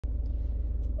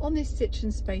On this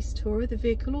Citroen Space Tourer, the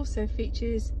vehicle also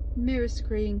features mirror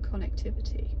screen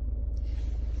connectivity.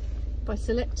 By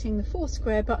selecting the 4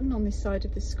 square button on this side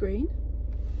of the screen,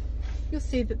 you'll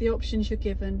see that the options you're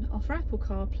given are for Apple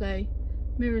CarPlay,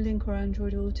 MirrorLink or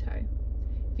Android Auto.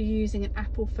 If you're using an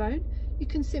Apple phone, you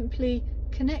can simply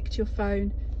connect your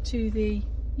phone to the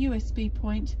USB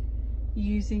point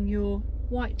using your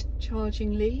white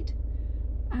charging lead,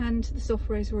 and the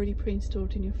software is already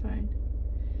pre-installed in your phone.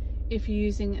 If you're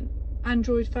using an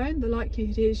Android phone, the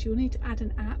likelihood is you'll need to add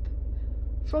an app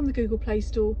from the Google Play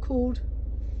Store called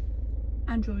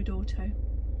Android Auto.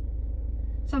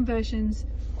 Some versions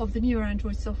of the newer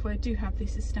Android software do have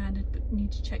this as standard, but you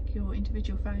need to check your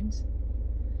individual phones.